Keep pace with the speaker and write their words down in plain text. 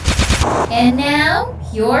And now,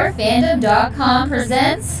 PureFandom.com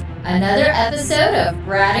presents another episode of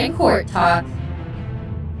Brad and Court Talk.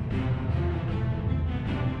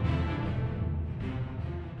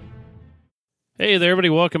 Hey there, everybody.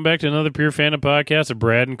 Welcome back to another Pure Fandom podcast of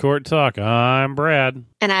Brad and Court Talk. I'm Brad.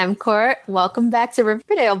 And I'm Court. Welcome back to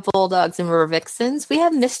Riverdale Bulldogs and River Vixens. We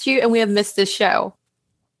have missed you and we have missed this show.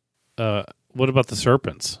 What about the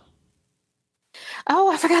serpents?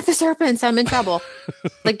 Oh, I forgot the serpents. I'm in trouble.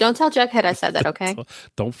 Don't tell Jughead I said that, okay?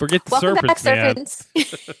 Don't forget the Welcome serpents, back, man. serpents.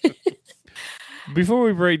 Before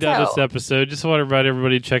we break down this episode, just want to invite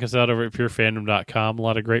everybody to check us out over at purefandom.com. A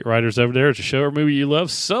lot of great writers over there. It's a show or movie you love.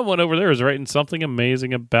 Someone over there is writing something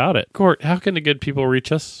amazing about it. Court, how can the good people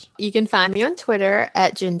reach us? You can find me on Twitter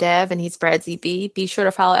at JinDev, and he's Brad ZB. Be sure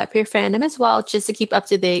to follow at Pure Fandom as well, just to keep up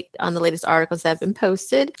to date on the latest articles that have been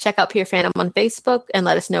posted. Check out Pure Fandom on Facebook and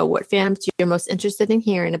let us know what fandoms you're most interested in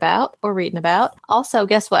hearing about or reading about. Also,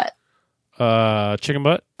 guess what? Chicken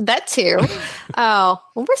butt? That too. Oh,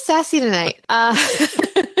 well, we're sassy tonight.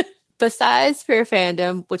 Besides Pure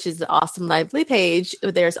Fandom, which is the awesome lively page,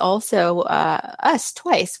 there's also us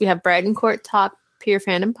twice. We have Brad and Court Talk Pure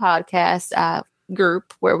Fandom podcast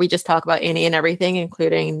group where we just talk about any and everything,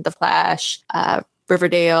 including The Flash,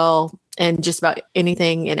 Riverdale, and just about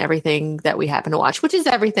anything and everything that we happen to watch, which is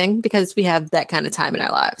everything because we have that kind of time in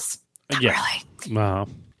our lives. Not really. Wow.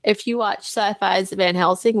 If you watch Sci-Fi's Van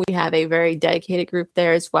Helsing, we have a very dedicated group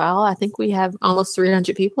there as well. I think we have almost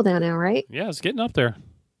 300 people down now, right? Yeah, it's getting up there.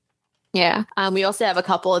 Yeah. We also have a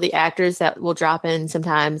couple of the actors that will drop in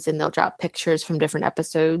sometimes, and they'll drop pictures from different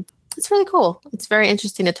episodes. It's really cool. It's very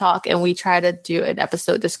interesting to talk, and we try to do an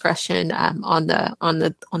episode discussion on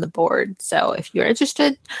the board. So if you're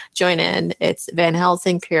interested, join in. It's Van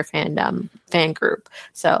Helsing Pure Fandom fan group.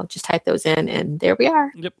 So just type those in, and there we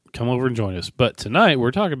are. Yep, come over and join us. But tonight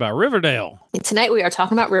we're talking about Riverdale. And tonight we are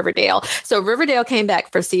talking about Riverdale. So Riverdale came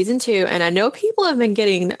back for season 2, and I know people have been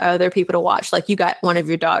getting other people to watch. Like you got one of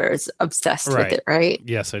your daughters obsessed with it, right?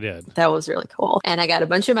 Yes, I did. That was really cool. And I got a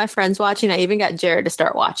bunch of my friends watching. I even got Jared to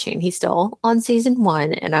start watching. He's still on season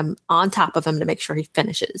 1, and I'm on top of him to make sure he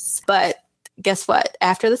finishes. But guess what?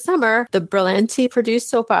 After the summer, the Berlanti produced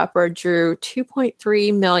soap opera drew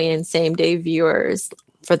 2.3 million same-day viewers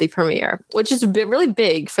for the premiere, which is really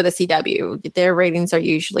big for the CW. Their ratings are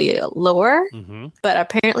usually lower, but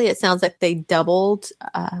apparently it sounds like they doubled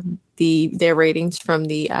their ratings from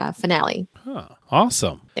the finale. Huh.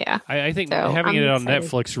 Awesome. Yeah. I think having it on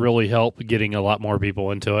Netflix really helped getting a lot more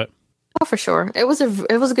people into it. Oh, for sure. It was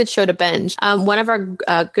a good show to binge. One of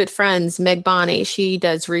our good friends, Meg Bonney, she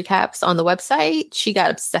does recaps on the website. She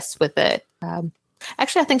got obsessed with it.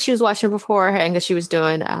 Actually, I think she was watching beforehand because she was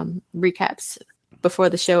doing recaps before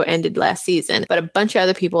the show ended last season. But a bunch of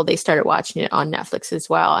other people, they started watching it on Netflix as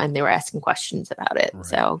well, and they were asking questions about it. Right.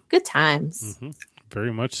 So good times.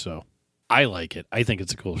 Very much so. I like it. I think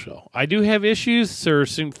it's a cool show. I do have issues. There are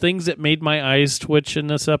some things that made my eyes twitch in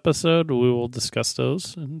this episode. We will discuss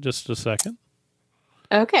those in just a second.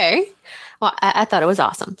 Okay. Well, I thought it was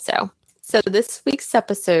awesome. So this week's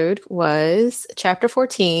episode was Chapter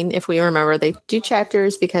 14. If we remember, they do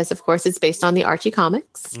chapters because, of course, it's based on the Archie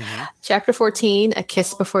comics. Chapter 14, A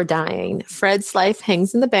Kiss Before Dying. Fred's life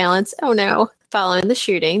hangs in the balance. Oh, no. Following the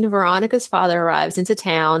shooting, Veronica's father arrives into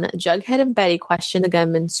town. Jughead and Betty question the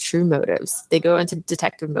gunman's true motives. They go into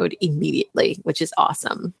detective mode immediately, which is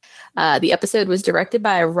awesome. The episode was directed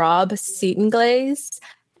by Rob Seatenglaze,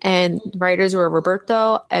 and writers were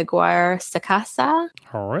Roberto Aguirre Sacasa.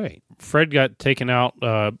 All right. Fred got taken out,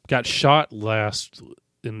 got shot last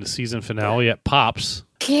in the season finale at Pops.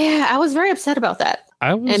 Yeah, I was very upset about that.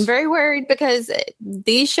 And very worried because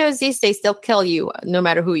these shows these days, they'll kill you no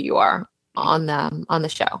matter who you are on the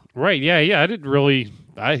show. Right. Yeah. I didn't really.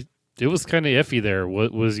 It was kind of iffy there.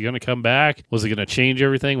 Was he going to come back? Was he going to change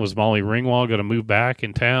everything? Was Molly Ringwald going to move back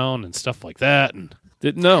in town and stuff like that? And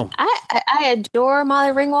didn't know. I adore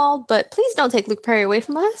Molly Ringwald, but please don't take Luke Perry away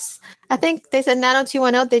from us. I think they said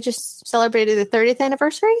 90210. They just celebrated the 30th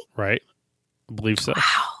anniversary. Right. I believe so.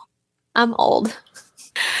 Wow. I'm old.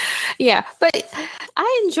 Yeah, but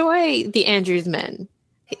I enjoy the Andrews men.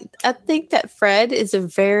 I think that Fred is a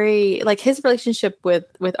very, his relationship with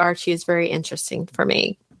Archie is very interesting for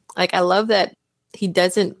me. I love that he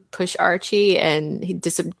doesn't push Archie and he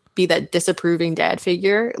be that disapproving dad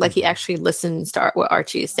figure. He actually listens to what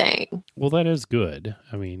Archie is saying. Well, that is good.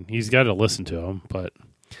 I mean, he's got to listen to him, but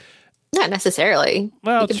not necessarily.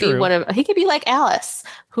 Well, he could true. He could be like Alice,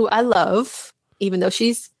 who I love, even though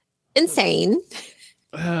she's insane.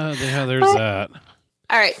 There's that.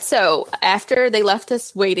 All right. So after they left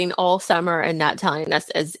us waiting all summer and not telling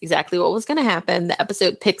us exactly what was going to happen, the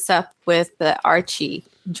episode picks up with the Archie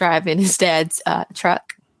driving his dad's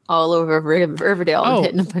truck all over Riverdale and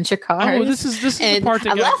hitting a bunch of cars. Oh, this is the part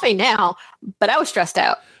that I'm laughing now, but I was stressed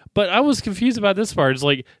out. But I was confused about this part. It's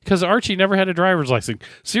like, because Archie never had a driver's license.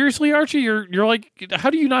 Seriously, Archie, you're like, how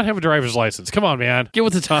do you not have a driver's license? Come on, man, get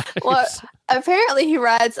with the times. Well, apparently he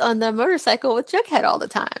rides on the motorcycle with Jughead all the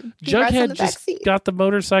time. Jughead just got the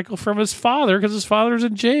motorcycle from his father because his father's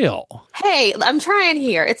in jail. Hey, I'm trying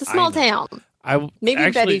here. It's a small town.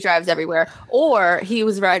 Maybe Betty drives everywhere, or he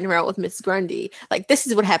was riding around with Miss Grundy. Like, this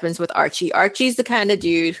is what happens with Archie. Archie's the kind of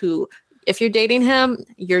dude who, if you're dating him,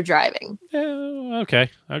 you're driving.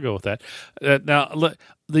 Okay, I'll go with that. Now,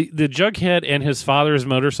 the Jughead and his father's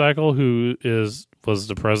motorcycle, who was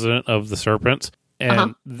the president of the Serpents,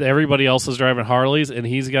 and everybody else is driving Harleys, and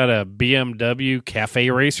he's got a BMW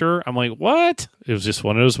Cafe Racer. I'm like, what? It was just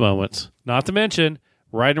one of those moments. Not to mention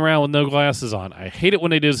riding around with no glasses on. I hate it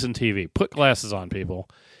when they do this in TV. Put glasses on, people.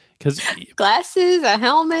 Glasses, a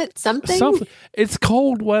helmet, something. It's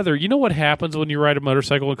cold weather. You know what happens when you ride a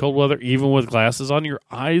motorcycle in cold weather? Even with glasses on, your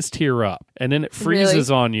eyes tear up, and then it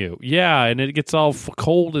freezes on you. Yeah, and it gets all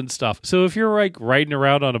cold and stuff. So if you're like riding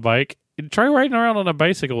around on a bike, try riding around on a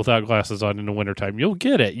bicycle without glasses on in the wintertime. You'll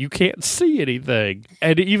get it. You can't see anything.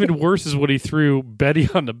 And even worse is when he threw Betty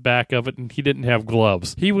on the back of it and he didn't have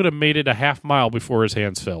gloves. He would have made it a half mile before his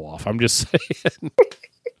hands fell off. I'm just saying.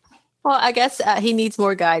 Well, I guess he needs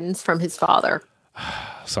more guidance from his father.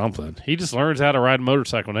 Something. He just learns how to ride a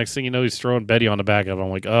motorcycle. Next thing you know, he's throwing Betty on the back of it. I'm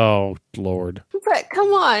like, oh, Lord. But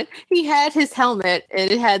come on. He had his helmet, and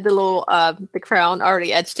it had the little the crown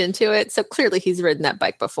already etched into it. So clearly he's ridden that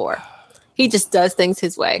bike before. He just does things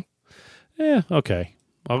his way. Yeah, okay.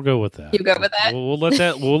 I'll go with that. You go with that? We'll let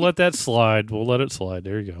that. We'll let that slide. We'll let it slide.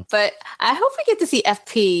 There you go. But I hope we get to see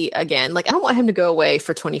FP again. Like, I don't want him to go away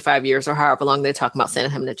for 25 years or however long they talk about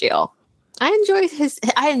sending him to jail. I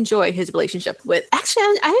enjoy his relationship with. Actually,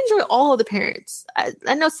 I enjoy all of the parents.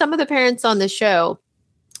 I know some of the parents on the show,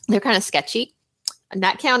 they're kind of sketchy.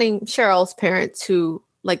 Not counting Cheryl's parents who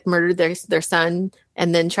like murdered their son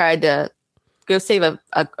and then tried to go save a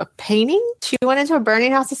painting. She went into a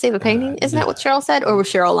burning house to save a painting. Isn't that what Cheryl said? Or was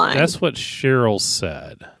Cheryl lying? That's what Cheryl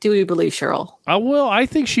said. Do we believe Cheryl? Well, I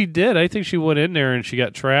think she did. I think she went in there and she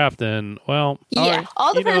got trapped. And, well... Yeah,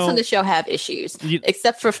 all the parents on the show have issues,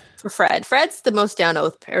 except for Fred. Fred's the most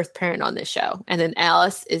down-to-earth parent on this show. And then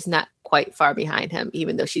Alice is not quite far behind him,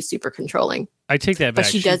 even though she's super controlling. I take that back.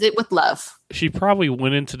 But she does it with love. She probably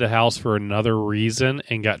went into the house for another reason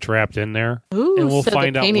and got trapped in there. Ooh, and we'll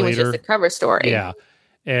find out later. Was just a cover story. Yeah.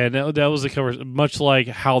 And that was the cover, much like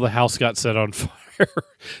how the house got set on fire.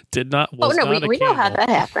 We know how that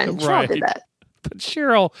happened. Right. Cheryl did that. But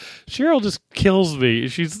Cheryl just kills me.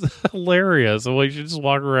 She's hilarious. The way she just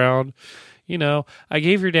walk around. You know, I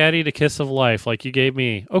gave your daddy the kiss of life like you gave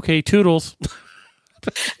me. Okay, toodles.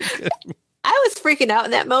 I was freaking out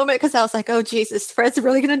in that moment because I was like, oh, Jesus, Fred's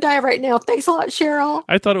really going to die right now. Thanks a lot, Cheryl.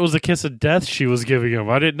 I thought it was a kiss of death she was giving him.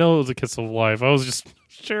 I didn't know it was a kiss of life. I was just,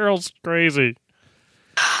 Cheryl's crazy.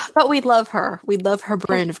 But we love her. We love her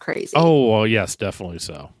brand of crazy. Oh, well, yes, definitely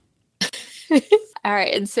so. All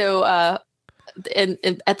right. And so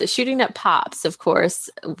and at the shooting at Pops, of course,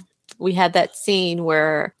 we had that scene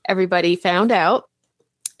where everybody found out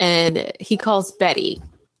and he calls Betty.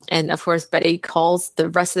 And of course, Betty calls the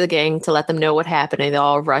rest of the gang to let them know what happened. And they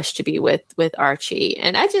all rush to be with Archie.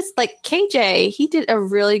 And I just like KJ, he did a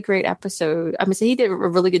really great episode. I mean, he did a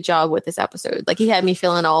really good job with this episode. Like, he had me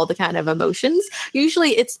feeling all the kind of emotions.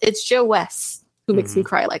 Usually it's Joe West who makes me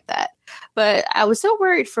cry like that. But I was so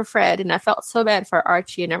worried for Fred, and I felt so bad for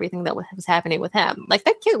Archie and everything that was happening with him. Like,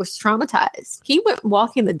 that kid was traumatized. He went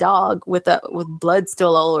walking the dog with blood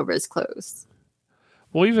still all over his clothes.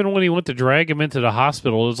 Well, even when he went to drag him into the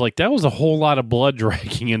hospital, it was like, that was a whole lot of blood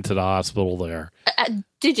dragging into the hospital there.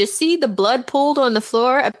 Did you see the blood pooled on the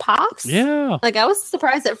floor at Pops? Yeah. Like, I was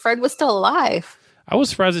surprised that Fred was still alive. I was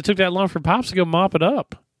surprised it took that long for Pops to go mop it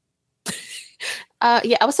up.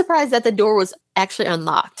 Yeah, I was surprised that the door was actually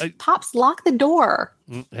unlocked. Pops locked the door.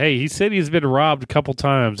 Hey, he said he's been robbed a couple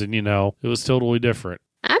times, and, it was totally different.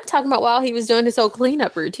 I'm talking about while he was doing his whole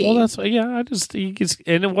cleanup routine. Well,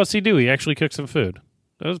 and then what's he do? He actually cooks some food.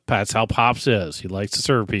 That's how Pops is. He likes to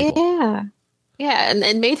serve people. Yeah, and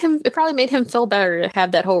it probably made him feel better to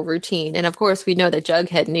have that whole routine. And of course, we know that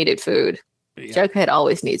Jughead needed food. Jughead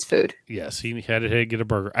always needs food. Yes, he had to get a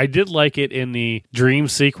burger. I did like it in the dream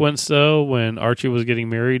sequence, though, when Archie was getting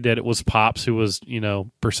married, that it was Pops who was,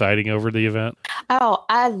 presiding over the event. Oh,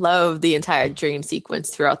 I love the entire dream sequence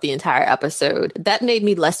throughout the entire episode. That made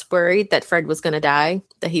me less worried that Fred was going to die,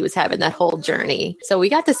 that he was having that whole journey. So we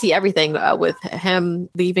got to see everything with him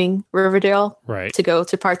leaving Riverdale to go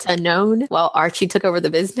to parts unknown while Archie took over the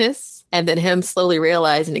business. And then him slowly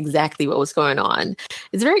realizing exactly what was going on.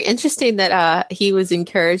 It's very interesting that he was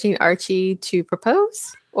encouraging Archie to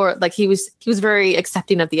propose, or like he was very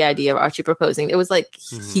accepting of the idea of Archie proposing. It was like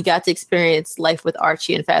he got to experience life with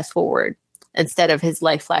Archie and fast forward instead of his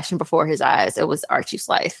life flashing before his eyes. It was Archie's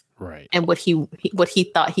life, right? And what he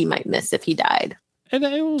thought he might miss if he died. And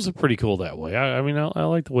it was pretty cool that way. I mean, I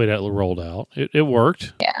like the way that rolled out. It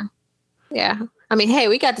worked. Yeah. I mean, hey,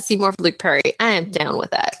 we got to see more of Luke Perry. I am down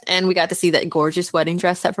with that. And we got to see that gorgeous wedding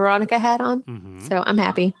dress that Veronica had on. Mm-hmm. So I'm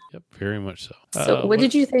happy. Yep, very much so. So what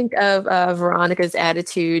did you think of Veronica's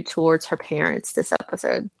attitude towards her parents this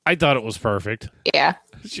episode? I thought it was perfect. Yeah.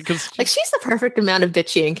 she's the perfect amount of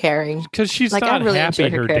bitchy and caring. Because she's not really happy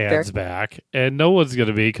her dad's back. And no one's going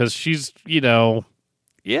to be, because she's,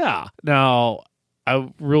 yeah. Now,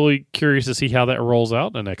 I'm really curious to see how that rolls out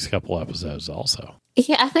in the next couple episodes also.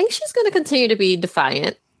 Yeah, I think she's going to continue to be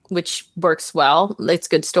defiant, which works well. It's a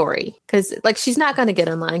good story because she's not going to get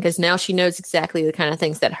in line because now she knows exactly the kind of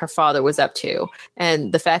things that her father was up to.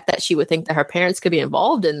 And the fact that she would think that her parents could be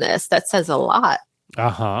involved in this, that says a lot.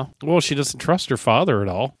 Uh-huh. Well, she doesn't trust her father at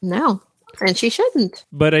all. No, and she shouldn't.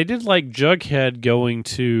 But I did like Jughead going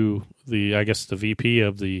to the VP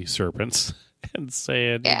of the Serpents and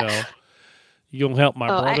saying, you gonna help my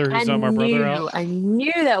brother who's on my brother out? I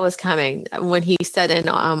knew that was coming when he said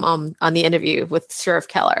on the interview with Sheriff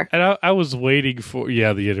Keller. And I was waiting for the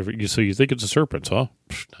interview. So you think it's a serpent, huh?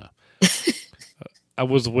 No. I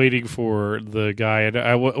was waiting for the guy, and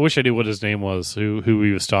I wish I knew what his name was, who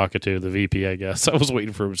he was talking to, the VP, I guess. I was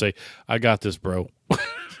waiting for him to say, "I got this, bro."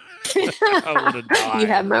 I would have died. You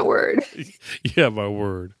have my word. You have my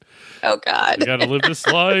word. Oh God, you got to live this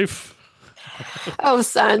life. Oh,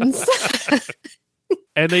 sons.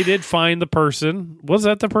 And they did find the person. Was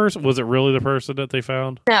that the person? Was it really the person that they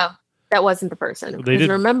found? No, that wasn't the person. They did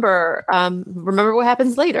remember what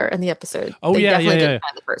happens later in the episode. Oh, they yeah. Find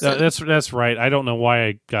the person. That's right. I don't know why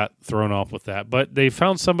I got thrown off with that, but they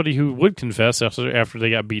found somebody who would confess after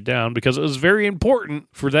they got beat down, because it was very important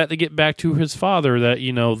for that to get back to his father that,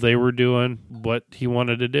 they were doing what he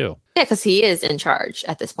wanted to do. Yeah, because he is in charge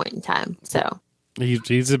at this point in time. So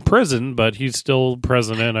he's in prison, but he's still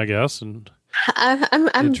president, I guess. And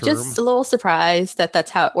I'm just a little surprised that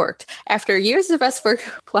that's how it worked. After years of us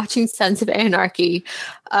watching Sons of Anarchy,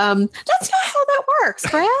 that's not how that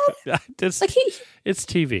works, Brad. It's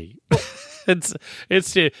TV.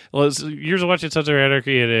 it's years of watching Sons of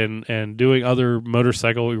Anarchy and doing other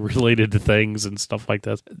motorcycle related things and stuff like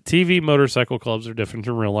that. TV motorcycle clubs are different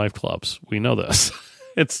from real life clubs. We know this.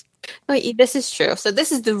 This is true. So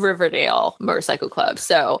this is the Riverdale Motorcycle Club.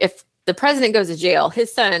 So if the president goes to jail,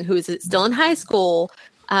 his son, who is still in high school,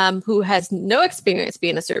 who has no experience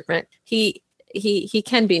being a serpent, he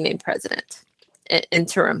can be named president,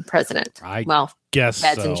 interim president. I guess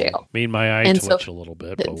Brad's so. In jail. Made my eye twitch a little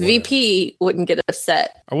bit. The VP wouldn't get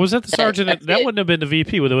upset. Or was that the sergeant? That wouldn't have been the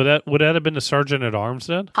VP. Would that have been the sergeant at arms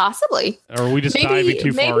then? Possibly. Or are we just diving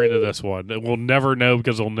too far into this one? We'll never know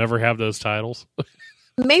because we'll never have those titles.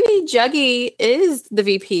 Maybe Juggy is the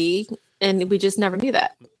VP, and we just never knew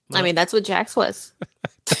that. Well, I mean, that's what Jax was.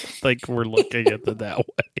 I think we're looking at it that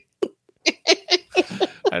way.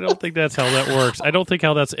 I don't think that's how that works. I don't think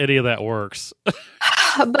how that's any of that works.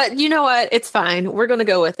 But you know what? It's fine. We're going to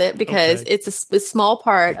go with it because it's a small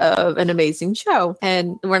part of an amazing show,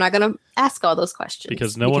 and we're not going to ask all those questions.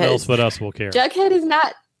 Because no one else but us will care. Jughead is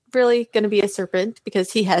not really going to be a serpent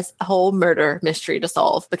because he has a whole murder mystery to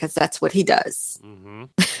solve because that's what he does. Mm-hmm.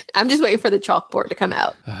 I'm just waiting for the chalkboard to come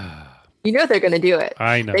out. You know they're going to do it.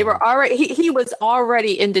 I know. They were already. He was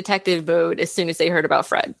already in detective mode as soon as they heard about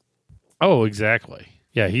Fred. Oh, exactly.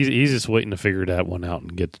 Yeah, he's just waiting to figure that one out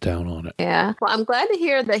and get down on it. Yeah. Well, I'm glad to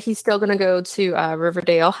hear that he's still going to go to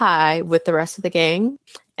Riverdale High with the rest of the gang,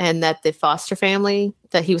 and that the foster family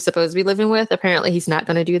that he was supposed to be living with, apparently he's not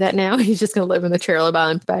going to do that now. He's just going to live in the trailer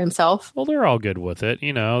by himself. Well, they're all good with it.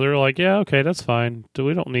 They're like, yeah, okay, that's fine.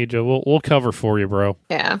 We don't need you. We'll cover for you, bro.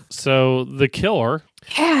 Yeah. So the killer...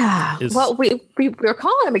 Yeah. Well, we're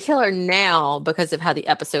calling him a killer now because of how the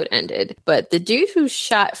episode ended. But the dude who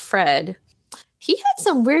shot Fred, he had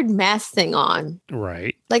some weird mask thing on.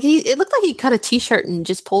 Right. It looked like he cut a t-shirt and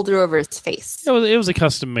just pulled it over his face. It was a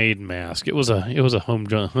custom made mask. It was a home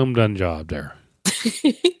done job there.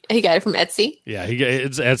 He got it from Etsy. Yeah,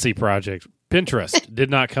 it's Etsy project. Pinterest did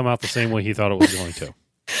not come out the same way he thought it was going to.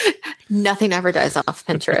 Nothing ever dies off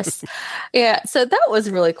Pinterest. Yeah, so that was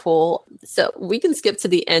really cool. So we can skip to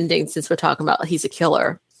the ending since we're talking about he's a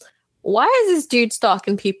killer. Why is this dude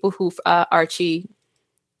stalking people who Archie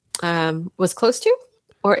was close to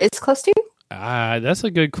or is close to? That's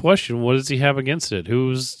a good question. What does he have against it?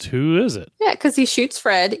 Who is it? Yeah, because he shoots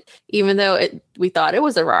Fred, even though we thought it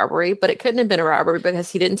was a robbery, but it couldn't have been a robbery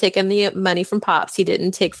because he didn't take any money from Pops. He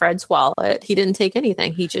didn't take Fred's wallet. He didn't take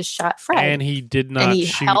anything. He just shot Fred. And he did not. And he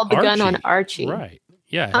shoot held the Archie. gun on Archie. Right.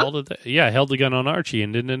 Yeah, held the gun on Archie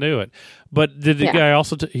and didn't do it. But did the guy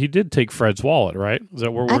also? He did take Fred's wallet, right? Is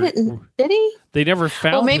that where did he? They never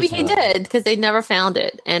found. Well, maybe he did because they never found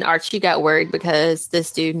it, and Archie got worried because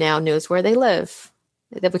this dude now knows where they live,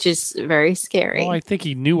 which is very scary. Well, I think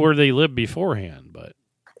he knew where they lived beforehand, but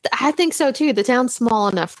I think so too. The town's small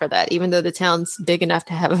enough for that, even though the town's big enough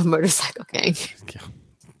to have a motorcycle gang.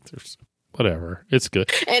 Whatever, it's good.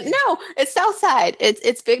 And no, it's South Side.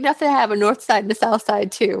 It's big enough to have a North Side and a South Side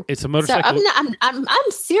too. It's a motorcycle. So I'm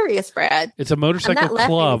serious, Brad. It's a motorcycle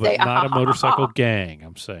club, not a motorcycle gang.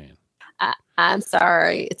 I'm saying. I'm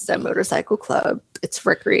sorry. It's a motorcycle club. It's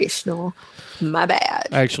recreational. My bad.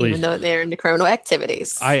 Actually, even though they're into criminal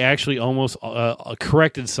activities. I actually almost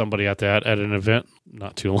corrected somebody at an event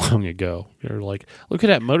not too long ago. They're like, "Look at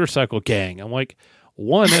that motorcycle gang." I'm like,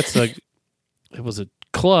 it was a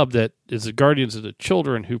club that is the guardians of the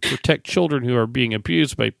children who protect children who are being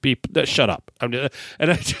abused by people. Shut up! I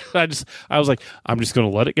was like, I'm just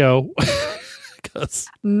going to let it go.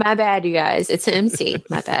 My bad, you guys. It's an MC.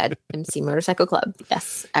 My bad. MC Motorcycle Club.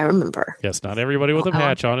 Yes, I remember. Yes, not everybody with a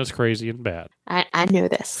patch on is crazy and bad. I know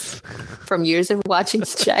this from years of watching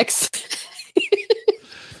checks.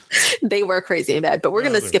 They were crazy and bad, but we're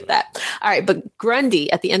going to skip that. All right, but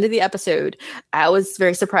Grundy at the end of the episode, I was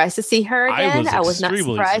very surprised to see her again. I was not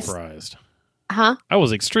surprised. Huh? I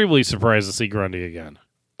was extremely surprised to see Grundy again.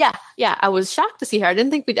 Yeah. I was shocked to see her. I didn't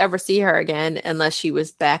think we'd ever see her again unless she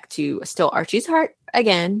was back to steal Archie's heart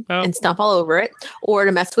again and stomp all over it, or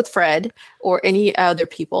to mess with Fred or any other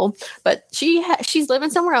people. But she's living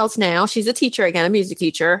somewhere else now. She's a teacher again, a music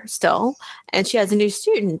teacher still, and she has a new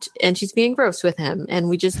student, and she's being gross with him. And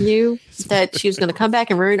we just knew that she was going to come back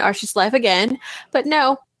and ruin Archie's life again. But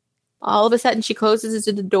no. All of a sudden, she closes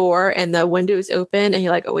the door, and the window is open, and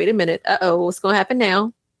you're like, "Oh, wait a minute! What's going to happen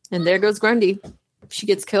now?" And there goes Grundy. She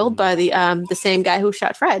gets killed by the same guy who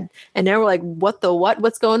shot Fred. And now we're like,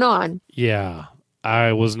 what's going on? Yeah,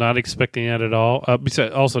 I was not expecting that at all.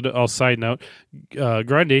 Besides, also, side note,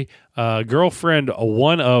 Grundy, girlfriend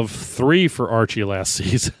 1 of 3 for Archie last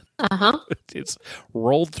season. It's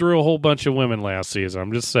rolled through a whole bunch of women last season.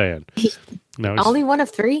 I'm just saying. No, only 1 of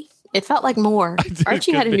 3? It felt like more.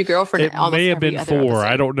 Archie had a new girlfriend. It may have been 4. Episode.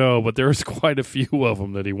 I don't know, but there's quite a few of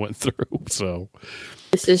them that he went through. So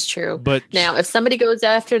this is true. But now, if somebody goes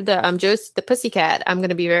after the pussycat, I'm going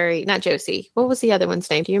to be not Josie. What was the other one's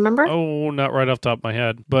name? Do you remember? Oh, not right off the top of my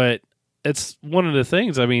head. But it's one of the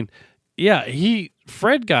things. I mean, yeah,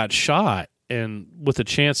 Fred got shot and with a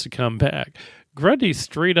chance to come back. Grundy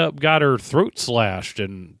straight up got her throat slashed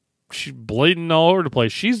and she's bleeding all over the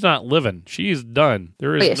place. She's not living. She's done.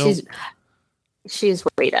 There is she's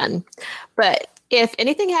way done. But if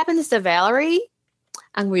anything happens to Valerie,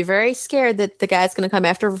 I'm going to be very scared that the guy's going to come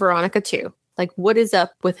after Veronica too. Like, what is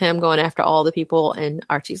up with him going after all the people in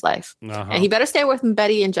Archie's life? And he better stay away from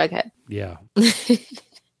Betty and Jughead. Yeah.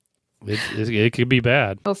 It could be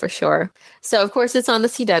bad. Oh, for sure. So, of course, it's on the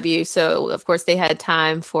CW. So, of course, they had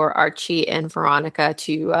time for Archie and Veronica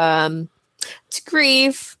to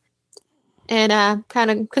grieve and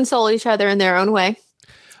kind of console each other in their own way.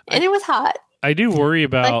 And it was hot. I do worry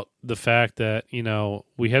about the fact that,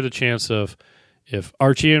 we had the chance of, if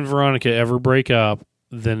Archie and Veronica ever break up,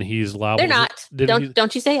 then he's liable. They're not.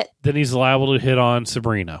 Don't you say it. Then he's liable to hit on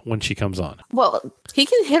Sabrina when she comes on. Well, he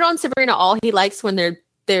can hit on Sabrina all he likes when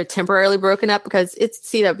they're temporarily broken up, because it's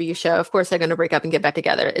a CW show. Of course, they're going to break up and get back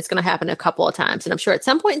together. It's going to happen a couple of times. And I'm sure at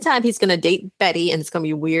some point in time, he's going to date Betty, and it's going to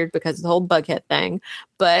be weird because of the whole Bughead thing.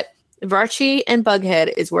 But Archie and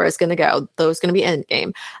Bughead is where it's going to go. Those are going to be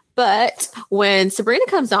endgame. But when Sabrina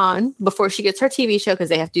comes on, before she gets her TV show, because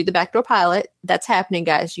they have to do the backdoor pilot, that's happening,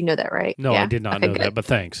 guys. You know that, right? No, yeah? I did not know that, but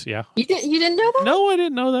thanks. Yeah. You didn't know that? No, I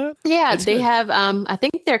didn't know that. Yeah, they have, I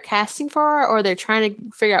think they're casting for her, or they're trying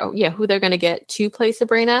to figure out, who they're going to get to play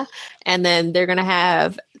Sabrina. And then they're going to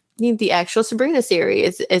have the actual Sabrina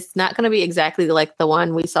series. It's not going to be exactly like the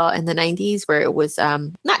one we saw in the 90s where it was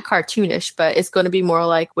not cartoonish, but it's going to be more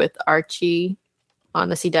like with Archie on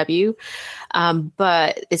the CW.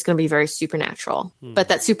 But it's going to be very supernatural. But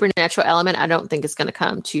that supernatural element, I don't think is going to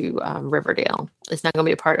come to Riverdale. It's not going to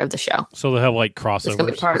be a part of the show. So they'll have like crossovers. It's going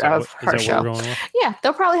to be part of her show. Yeah,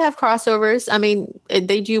 they'll probably have crossovers. I mean,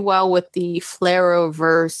 they do well with the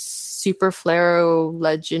Flareoverse, Super Flaro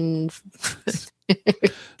Legend.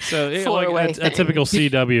 So like a typical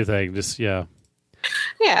CW thing. Just Yeah.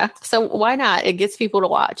 So why not? It gets people to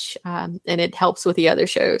watch, and it helps with the other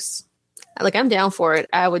shows. Like, I'm down for it.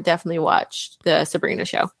 I would definitely watch the Sabrina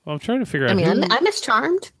show. Well, I'm trying to figure out. I miss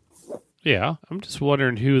Charmed. Yeah, I'm just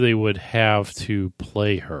wondering who they would have to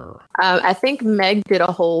play her. I think Meg did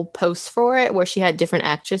a whole post for it where she had different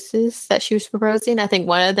actresses that she was proposing. I think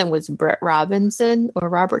one of them was Brett Robertson,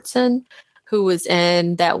 who was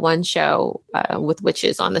in that one show with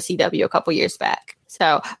witches on the CW a couple years back.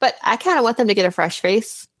 So, but I kind of want them to get a fresh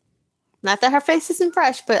face. Not that her face isn't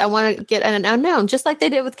fresh, but I want to get an unknown, just like they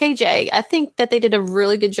did with KJ. I think that they did a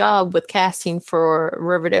really good job with casting for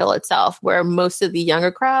Riverdale itself, where most of the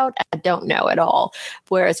younger crowd, I don't know at all.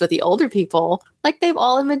 Whereas with the older people, like, they've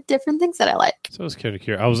all admitted different things that I like. So I was kind of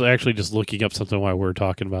curious. I was actually just looking up something while we were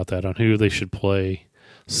talking about that on who they should play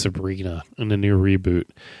Sabrina in the new reboot.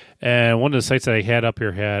 And one of the sites that I had up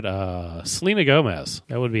here had Selena Gomez.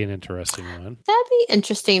 That would be an interesting one. That'd be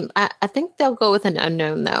interesting. I think they'll go with an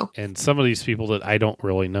unknown, though. And some of these people that I don't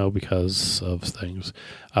really know because of things.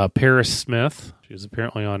 Paris Smith. She was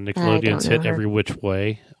apparently on Nickelodeon's hit Every Which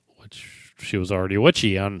Way, which she was already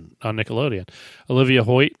witchy on Nickelodeon. Olivia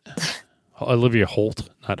Holt,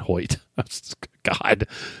 not Hoyt. God.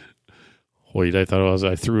 Hoyt, I thought it was.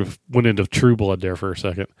 I went into True Blood there for a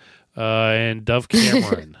second. And Dove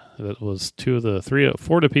Cameron. That was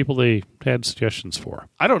four of the people they had suggestions for.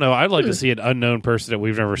 I don't know. I'd like to see an unknown person that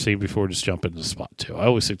we've never seen before just jump into the spot, too. I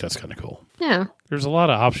always think that's kind of cool. Yeah. There's a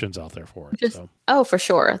lot of options out there for it. Oh, for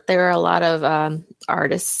sure. There are a lot of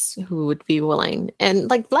artists who would be willing.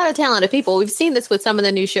 And, like, a lot of talented people. We've seen this with some of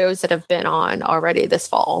the new shows that have been on already this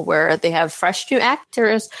fall, where they have fresh new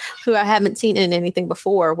actors who I haven't seen in anything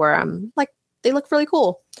before, where I'm like, they look really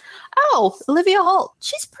cool. Oh, Olivia Holt.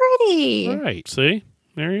 She's pretty. All right. See?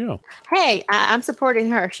 There you go. Hey, I'm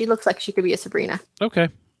supporting her. She looks like she could be a Sabrina. Okay.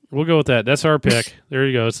 We'll go with that. That's our pick. There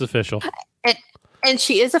you go. It's official. And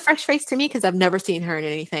she is a fresh face to me because I've never seen her in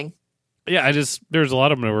anything. Yeah, there's a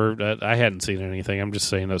lot of them that I hadn't seen anything. I'm just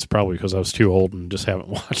saying that's probably because I was too old and just haven't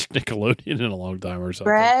watched Nickelodeon in a long time or something.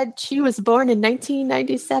 Brad, she was born in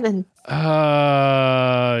 1997.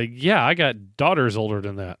 Yeah, I got daughters older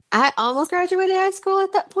than that. I almost graduated high school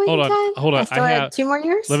at that point in time. Hold on. I still had 2 more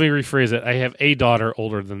years. Let me rephrase it. I have a daughter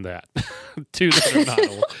older than that. 2 that are not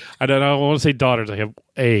old. I don't know. I want to say daughters. I have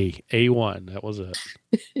A1. That was it.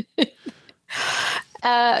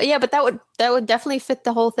 Yeah, but that would definitely fit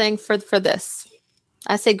the whole thing for this.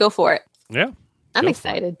 I say go for it. Yeah. I'm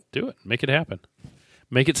excited. Do it. Make it happen.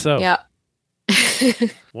 Make it so. Yeah.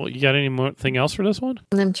 Well, you got anything else for this one?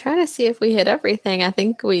 I'm trying to see if we hit everything. I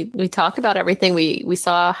think we talked about everything. We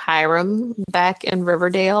saw Hiram back in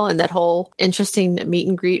Riverdale and that whole interesting meet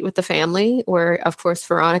and greet with the family where, of course,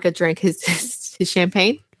 Veronica drank his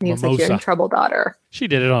champagne. And he was like, "You're in trouble, daughter." She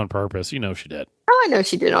did it on purpose. You know she did. Oh, I know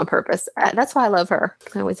she did it on purpose. That's why I love her.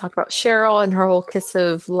 And we talked about Cheryl and her whole kiss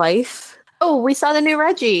of life. Oh, we saw the new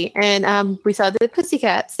Reggie, and we saw the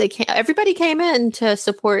Pussycats. Everybody came in to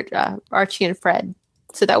support Archie and Fred,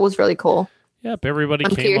 so that was really cool. Yep, everybody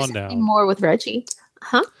came on down. More with Reggie,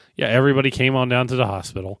 huh? Yeah, everybody came on down to the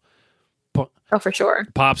hospital. Oh, for sure.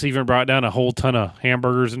 Pops even brought down a whole ton of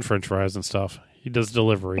hamburgers and French fries and stuff. He does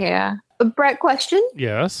delivery. Yeah. Brett, question?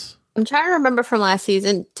 Yes. I'm trying to remember from last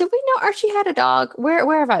season. Did we know Archie had a dog?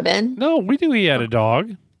 Where have I been? No, we knew he had a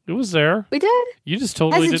dog. It was there. We did? You just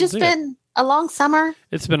totally didn't see it. Has it just been a long summer?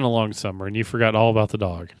 It's been a long summer, and you forgot all about the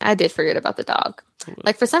dog. I did forget about the dog.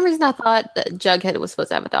 Like, for some reason, I thought that Jughead was supposed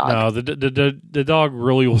to have a dog. No, the dog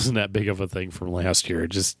really wasn't that big of a thing from last year,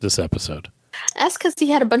 just this episode. That's because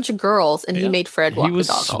he had a bunch of girls, and he made Fred walk the dog. He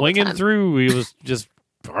was swinging through. He was just,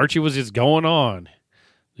 Archie was just going on.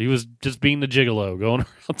 He was just being the gigolo, going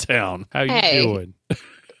around town. How you doing?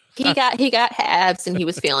 He got abs and he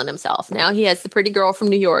was feeling himself. Now he has the pretty girl from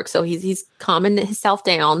New York, so he's calming himself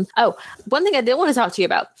down. Oh, one thing I did want to talk to you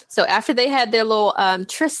about. So after they had their little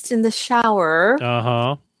tryst in the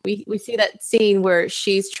shower, we see that scene where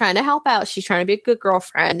she's trying to help out. She's trying to be a good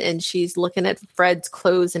girlfriend, and she's looking at Fred's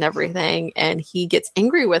clothes and everything. And he gets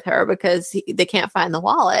angry with her because they can't find the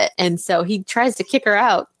wallet, and so he tries to kick her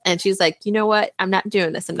out. And she's like, "You know what? I'm not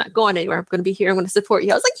doing this. I'm not going anywhere. I'm going to be here. I'm going to support you."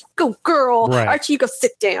 I was like, "You go, girl." Right. Archie, you go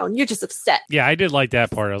sit down. You're just upset. Yeah, I did like that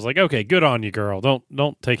part. I was like, "Okay, good on you, girl.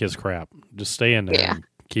 Don't take his crap. Just stay in there and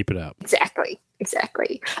keep it up." Exactly.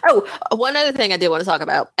 Exactly. Oh, one other thing I did want to talk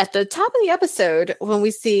about. At the top of the episode, when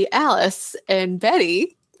we see Alice and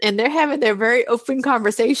Betty, and they're having their very open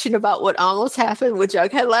conversation about what almost happened with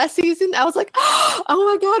Jughead last season, I was like, oh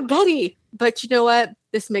my God, Betty. But you know what?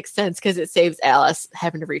 This makes sense because it saves Alice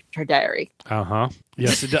having to read her diary. Uh-huh.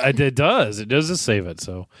 Yes, it does. It does just save it.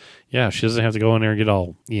 So, yeah, she doesn't have to go in there and get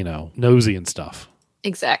all, nosy and stuff.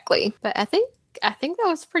 Exactly. But I think that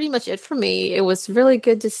was pretty much it for me. It was really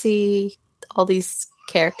good to see all these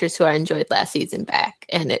characters who I enjoyed last season back,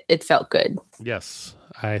 and it felt good. Yes,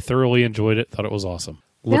 I thoroughly enjoyed it. Thought it was awesome.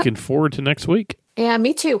 Looking forward to next week. Yeah,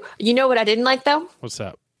 me too. You know what I didn't like, though? What's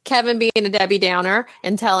that? Kevin being a Debbie Downer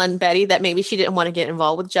and telling Betty that maybe she didn't want to get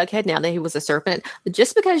involved with Jughead now that he was a serpent. But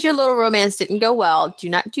just because your little romance didn't go well, do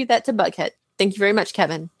not do that to Bughead. Thank you very much,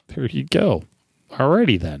 Kevin. There you go.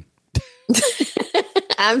 Alrighty then.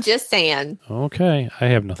 I'm just saying. Okay, I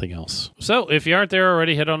have nothing else. So if you aren't there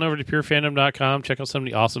already, head on over to purefandom.com. Check out some of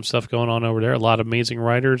the awesome stuff going on over there. A lot of amazing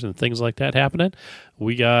writers and things like that happening.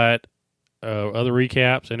 We got other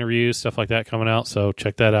recaps, interviews, stuff like that coming out. So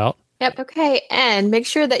check that out. Yep. Okay. And make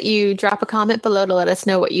sure that you drop a comment below to let us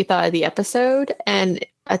know what you thought of the episode. And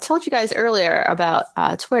I told you guys earlier about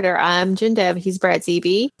Twitter. I'm Jen Dev. He's Brad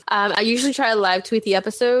ZB. I usually try to live tweet the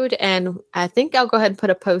episode, and I think I'll go ahead and put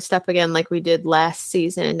a post up again like we did last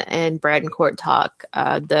season and Brad and Court Talk,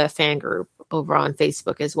 the fan group over on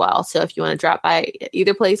Facebook as well. So if you want to drop by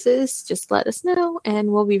either places, just let us know,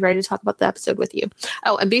 and we'll be ready to talk about the episode with you.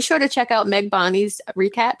 Oh, and be sure to check out Meg Bonnie's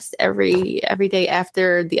recaps every day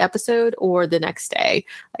after the episode or the next day.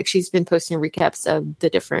 Like, she's been posting recaps of the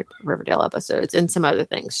different Riverdale episodes and some other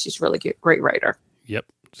things. She's really great writer. Yep,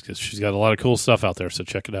 because she's got a lot of cool stuff out there, so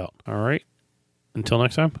check it out. All right. Until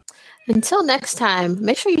next time. Until next time,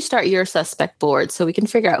 make sure you start your suspect board so we can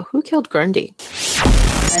figure out who killed Grundy.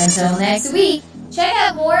 Until next week, check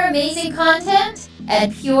out more amazing content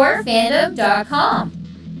at purefandom.com.